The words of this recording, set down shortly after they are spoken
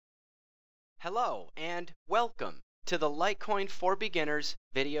Hello and welcome to the Litecoin for Beginners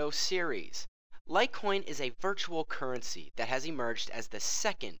video series. Litecoin is a virtual currency that has emerged as the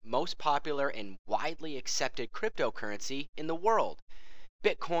second most popular and widely accepted cryptocurrency in the world.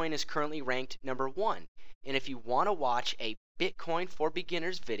 Bitcoin is currently ranked number 1, and if you want to watch a Bitcoin for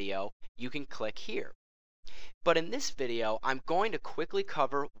Beginners video, you can click here. But in this video, I'm going to quickly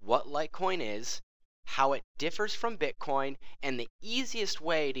cover what Litecoin is, how it differs from Bitcoin, and the easiest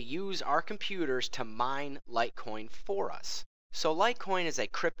way to use our computers to mine Litecoin for us. So Litecoin is a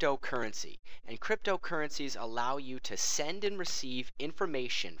cryptocurrency, and cryptocurrencies allow you to send and receive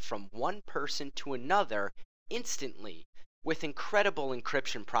information from one person to another instantly with incredible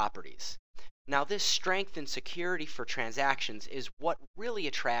encryption properties. Now, this strength and security for transactions is what really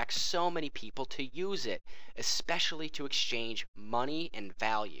attracts so many people to use it, especially to exchange money and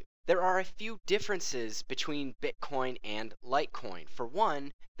value. There are a few differences between Bitcoin and Litecoin. For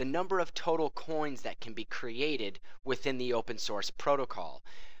one, the number of total coins that can be created within the open source protocol.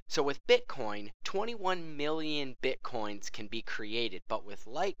 So with Bitcoin, 21 million Bitcoins can be created, but with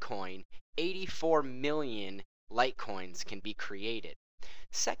Litecoin, 84 million Litecoins can be created.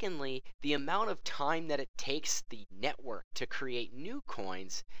 Secondly, the amount of time that it takes the network to create new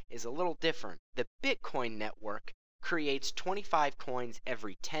coins is a little different. The Bitcoin network creates 25 coins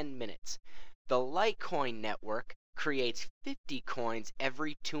every 10 minutes. The Litecoin network creates 50 coins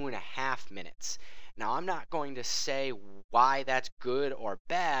every 2.5 minutes. Now, I'm not going to say why that's good or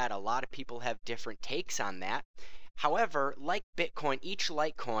bad. A lot of people have different takes on that. However, like Bitcoin, each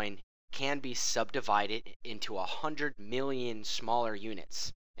Litecoin can be subdivided into 100 million smaller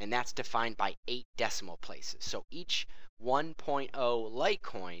units, and that's defined by 8 decimal places. So each 1.0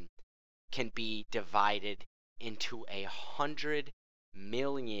 Litecoin can be divided into 100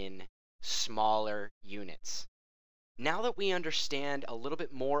 million smaller units. Now that we understand a little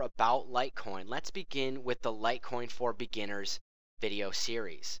bit more about Litecoin, let's begin with the Litecoin for Beginners video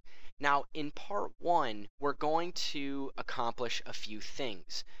series. Now, in part 1, we're going to accomplish a few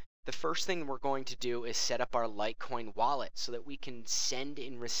things. The first thing we're going to do is set up our Litecoin wallet so that we can send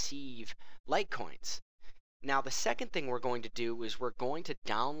and receive Litecoins. Now, the second thing we're going to do is we're going to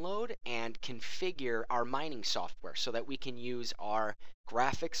download and configure our mining software so that we can use our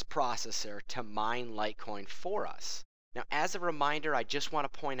graphics processor to mine Litecoin for us. Now, as a reminder, I just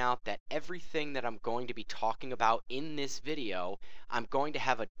want to point out that everything that I'm going to be talking about in this video, I'm going to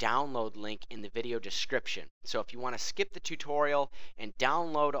have a download link in the video description. So if you want to skip the tutorial and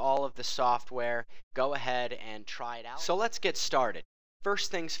download all of the software, go ahead and try it out. So let's get started.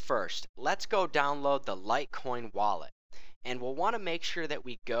 First things first, let's go download the Litecoin wallet. And we'll want to make sure that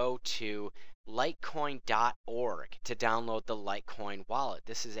we go to litecoin.org to download the Litecoin wallet.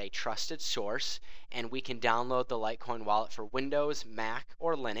 This is a trusted source, and we can download the Litecoin wallet for Windows, Mac,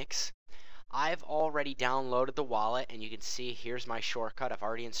 or Linux. I've already downloaded the wallet, and you can see here's my shortcut. I've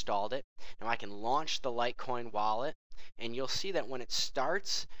already installed it. Now I can launch the Litecoin wallet, and you'll see that when it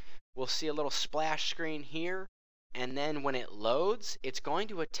starts, we'll see a little splash screen here. And then when it loads, it's going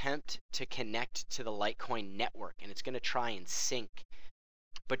to attempt to connect to the Litecoin network, and it's going to try and sync.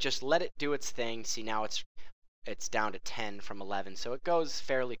 But just let it do its thing. See, now it's down to 10 from 11, so it goes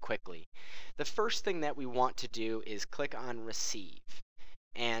fairly quickly. The first thing that we want to do is click on Receive.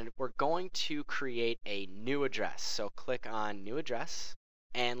 And we're going to create a new address. So click on New Address,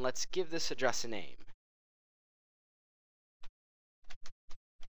 and let's give this address a name.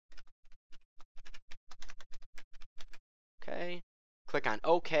 Okay, click on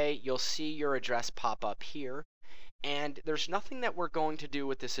OK. You'll see your address pop up here. And there's nothing that we're going to do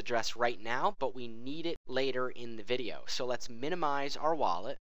with this address right now, but we need it later in the video. So let's minimize our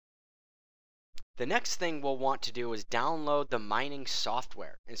wallet. The next thing we'll want to do is download the mining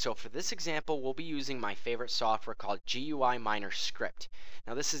software. And so for this example, we'll be using my favorite software called GUI Miner Scrypt.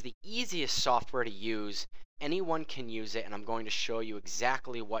 Now, this is the easiest software to use. Anyone can use it, and I'm going to show you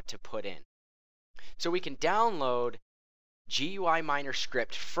exactly what to put in. So we can download GUI Miner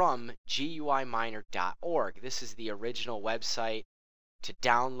Scrypt from guiminer.org. This is the original website to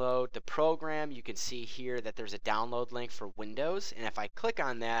download the program. You can see here that there's a download link for Windows, and if I click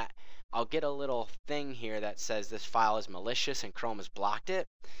on that, I'll get a little thing here that says this file is malicious and Chrome has blocked it.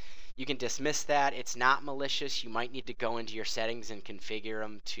 You can dismiss that. It's not malicious. You might need to go into your settings and configure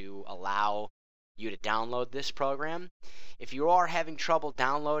them to allow you to download this program. If you are having trouble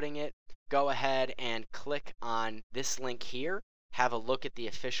downloading it, go ahead and click on this link here. Have a look at the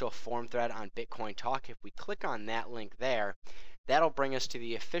official forum thread on Bitcoin Talk. If we click on that link there, that'll bring us to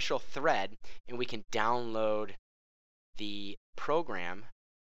the official thread, and we can download the program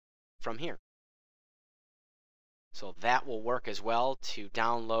from here. So that will work as well. To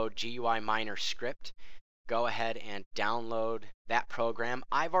download GUI Miner Scrypt, go ahead and download that program.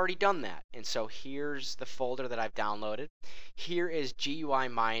 I've already done that, and so here's the folder that I've downloaded. Here is GUI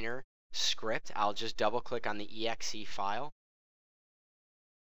Miner Scrypt. I'll just double click on the exe file,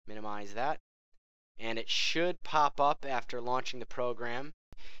 minimize that, and it should pop up after launching the program.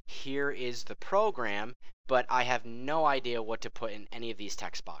 Here is the program, but I have no idea what to put in any of these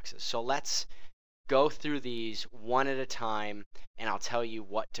text boxes. So let's go through these one at a time, and I'll tell you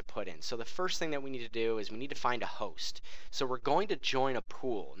what to put in. So the first thing that we need to do is we need to find a host. So we're going to join a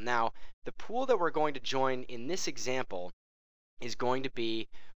pool. Now, the pool that we're going to join in this example is going to be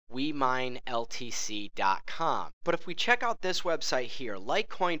WeMineLTC.com. But if we check out this website here,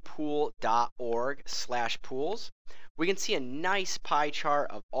 litecoinpool.org/pools, we can see a nice pie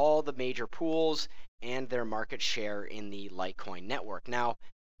chart of all the major pools and their market share in the Litecoin network. Now,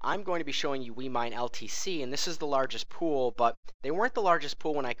 I'm going to be showing you WeMineLTC, and this is the largest pool, but they weren't the largest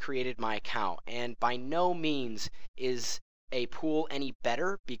pool when I created my account, and by no means is a pool any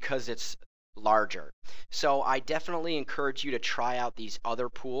better because it's larger. So I definitely encourage you to try out these other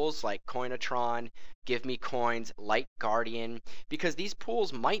pools like Coinatron, Give Me Coins, Light Guardian, because these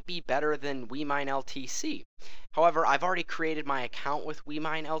pools might be better than WeMineLTC. However, I've already created my account with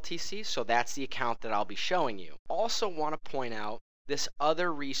WeMineLTC, so that's the account that I'll be showing you. Also want to point out this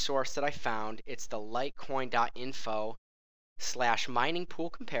other resource that I found. It's the litecoin.info/mining pool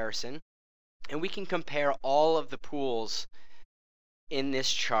comparison, and we can compare all of the pools in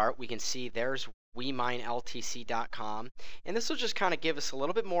this chart. We can see there's WeMineLTC.com, and this will just kind of give us a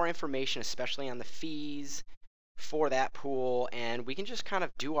little bit more information, especially on the fees for that pool, and we can just kind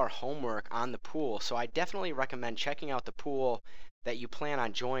of do our homework on the pool. So I definitely recommend checking out the pool that you plan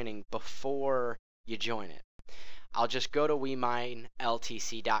on joining before you join it. I'll just go to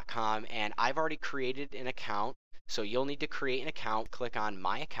WeMineLTC.com, and I've already created an account, so you'll need to create an account. Click on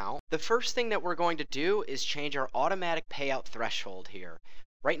My Account. The first thing that we're going to do is change our automatic payout threshold here.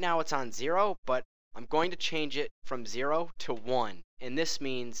 Right now it's on 0, but I'm going to change it from 0 to 1, and this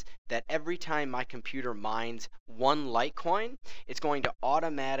means that every time my computer mines 1 Litecoin, it's going to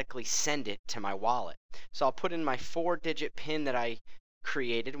automatically send it to my wallet. So I'll put in my 4-digit PIN that I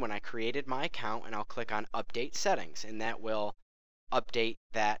created when I created my account, and I'll click on Update Settings, and that will update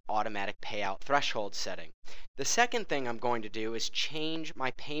that automatic payout threshold setting. The second thing I'm going to do is change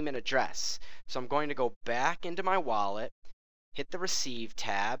my payment address. So I'm going to go back into my wallet, hit the Receive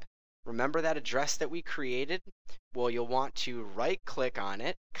tab. Remember that address that we created? Well, you'll want to right click on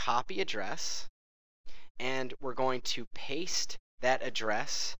it, copy address, and we're going to paste that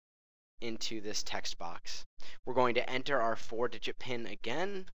address into this text box. We're going to enter our 4-digit PIN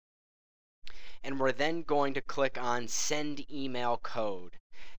again, and we're then going to click on Send Email Code.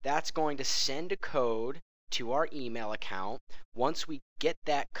 That's going to send a code to our email account. Once we get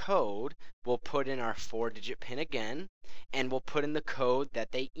that code, we'll put in our 4-digit PIN again, and we'll put in the code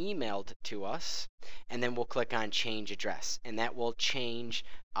that they emailed to us, and then we'll click on Change Address, and that will change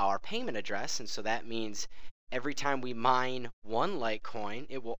our payment address. And so that means every time we mine 1 Litecoin,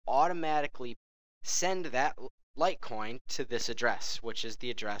 it will automatically send that Litecoin to this address, which is the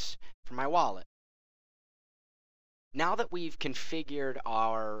address for my wallet. Now that we've configured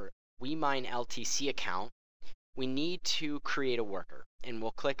our WeMineLTC account, we need to create a worker, and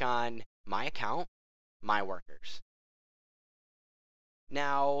we'll click on My Account, My Workers.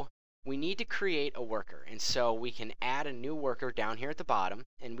 Now we need to create a worker, and so we can add a new worker down here at the bottom,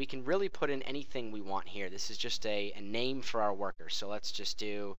 and we can really put in anything we want here. This is just a name for our worker, so let's just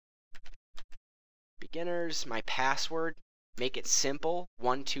do beginners. My password, make it simple,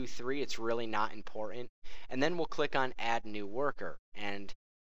 123. It's really not important. And then we'll click on Add New Worker, and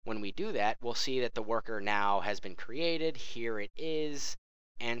when we do that, we'll see that the worker now has been created. Here it is.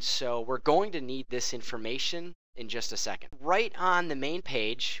 And so we're going to need this information in just a second. Right on the main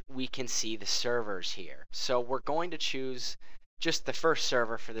page, we can see the servers here. So we're going to choose just the first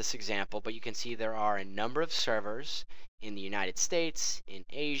server for this example, but you can see there are a number of servers in the United States, in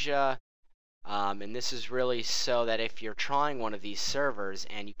Asia, and this is really so that if you're trying one of these servers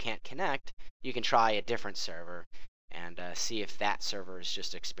and you can't connect, you can try a different server and see if that server is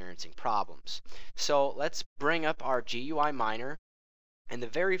just experiencing problems. So let's bring up our GUI miner, and the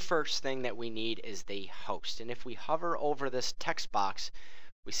very first thing that we need is the host. And if we hover over this text box,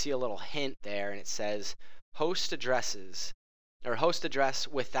 we see a little hint there, and it says host addresses, or host address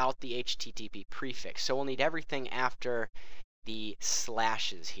without the HTTP prefix. So we'll need everything after the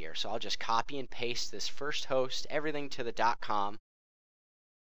slashes here. So I'll just copy and paste this first host, everything to the .com,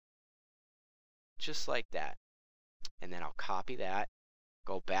 just like that. And then I'll copy that,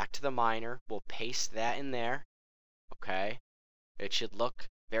 go back to the miner, we'll paste that in there, Okay, it should look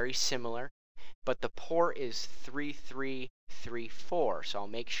very similar, but the port is 3334, so I'll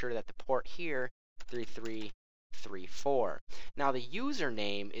make sure that the port here 3334. Now the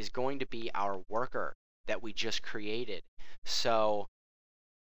username is going to be our worker that we just created. So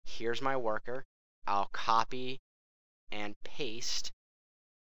here's my worker. I'll copy and paste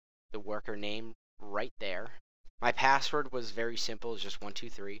the worker name right there. My password was very simple, it's just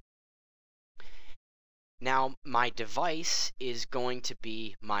 123. Now my device is going to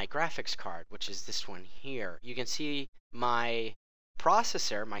be my graphics card, which is this one here. You can see my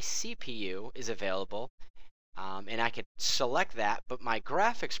processor, my CPU, is available, and I could select that, but my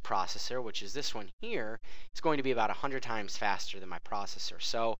graphics processor, which is this one here, is going to be about 100 times faster than my processor.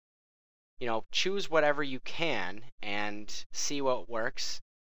 So, you know, choose whatever you can and see what works,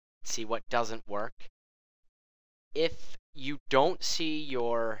 see what doesn't work. If you don't see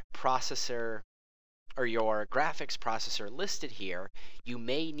your processor or your graphics processor listed here, you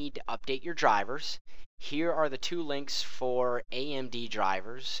may need to update your drivers. Here are the two links for AMD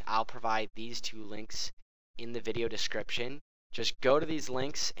drivers. I'll provide these two links in the video description. Just go to these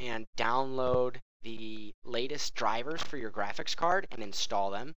links and download the latest drivers for your graphics card and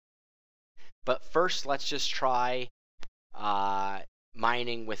install them. But first, let's just try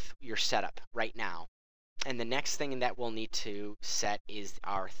mining with your setup right now. And the next thing that we'll need to set is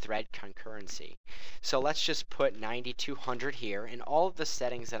our thread concurrency. So let's just put 9200 here, and all of the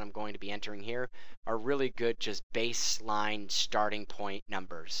settings that I'm going to be entering here are really good, just baseline starting point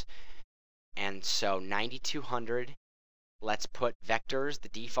numbers. And so 9200, let's put vectors, the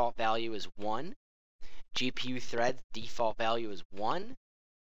default value is 1. GPU threads, default value is 1.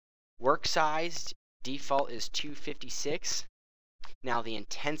 Work size, default is 256. Now the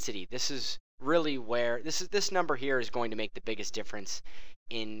intensity, this is really where this number here is going to make the biggest difference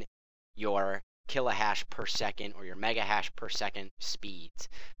in your kilohash per second or your megahash per second speeds.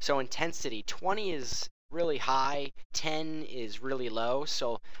 So intensity, 20 is really high, 10 is really low,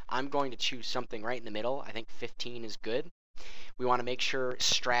 so I'm going to choose something right in the middle. I think 15 is good. We want to make sure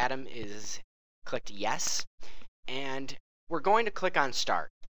stratum is clicked yes, and we're going to click on start.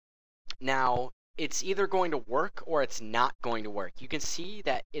 Now it's either going to work or it's not going to work. You can see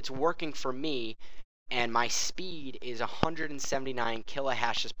that it's working for me, and my speed is 179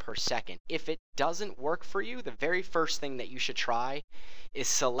 kilohashes per second. If it doesn't work for you, the very first thing that you should try is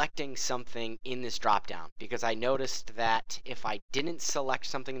selecting something in this dropdown, because I noticed that if I didn't select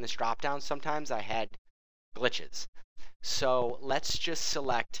something in this dropdown, sometimes I had glitches. So let's just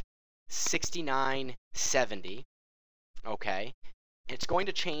select 6970, okay? It's going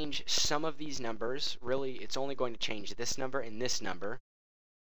to change some of these numbers. Really, it's only going to change this number and this number,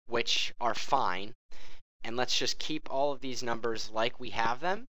 which are fine. And let's just keep all of these numbers like we have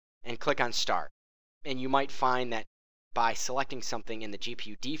them and click on start. And you might find that by selecting something in the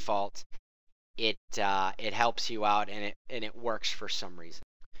GPU default, it helps you out, and it works for some reason.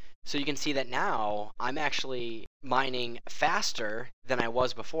 So you can see that now I'm actually mining faster than I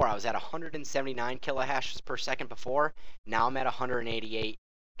was before. I was at 179 kilohashes per second before. Now I'm at 188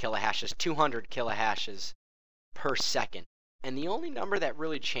 kilohashes, 200 kilohashes per second. And the only number that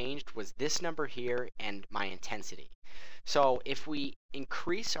really changed was this number here and my intensity. So if we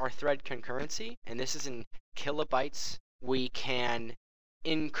increase our thread concurrency, and this is in kilobytes, we can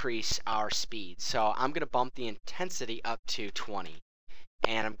increase our speed. So I'm going to bump the intensity up to 20.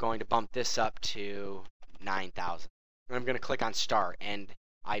 And I'm going to bump this up to 9,000. And I'm going to click on start, and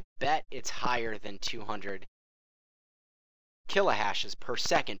I bet it's higher than 200 kilohashes per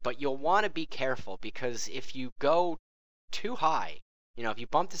second. But you'll want to be careful, because if you go too high, you know, if you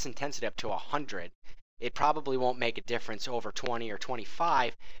bump this intensity up to 100, it probably won't make a difference over 20 or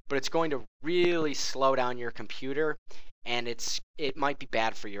 25, but it's going to really slow down your computer, and it might be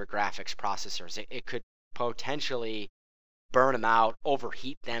bad for your graphics processors. It could potentially burn them out,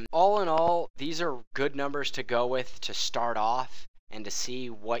 overheat them. All in all, these are good numbers to go with to start off and to see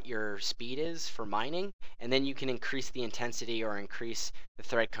what your speed is for mining, and then you can increase the intensity or increase the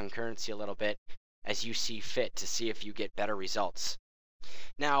thread concurrency a little bit as you see fit to see if you get better results.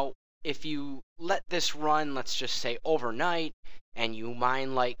 Now, if you let this run, let's just say overnight, and you mine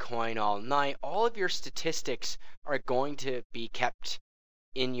Litecoin all night, all of your statistics are going to be kept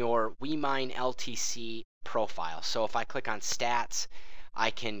in your WeMineLTC profile. So if I click on stats,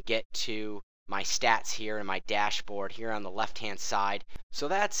 I can get to my stats here in my dashboard here on the left hand side. So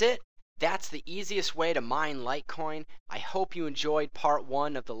that's it. That's the easiest way to mine Litecoin. I hope you enjoyed part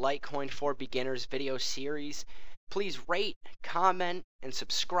 1 of the Litecoin for Beginners video series. Please rate, comment, and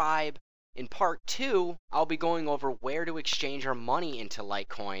subscribe. In part 2, I'll be going over where to exchange our money into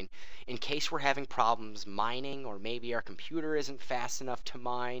Litecoin in case we're having problems mining, or maybe our computer isn't fast enough to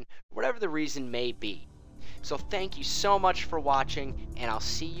mine, whatever the reason may be. So thank you so much for watching, and I'll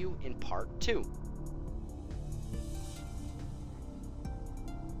see you in part 2.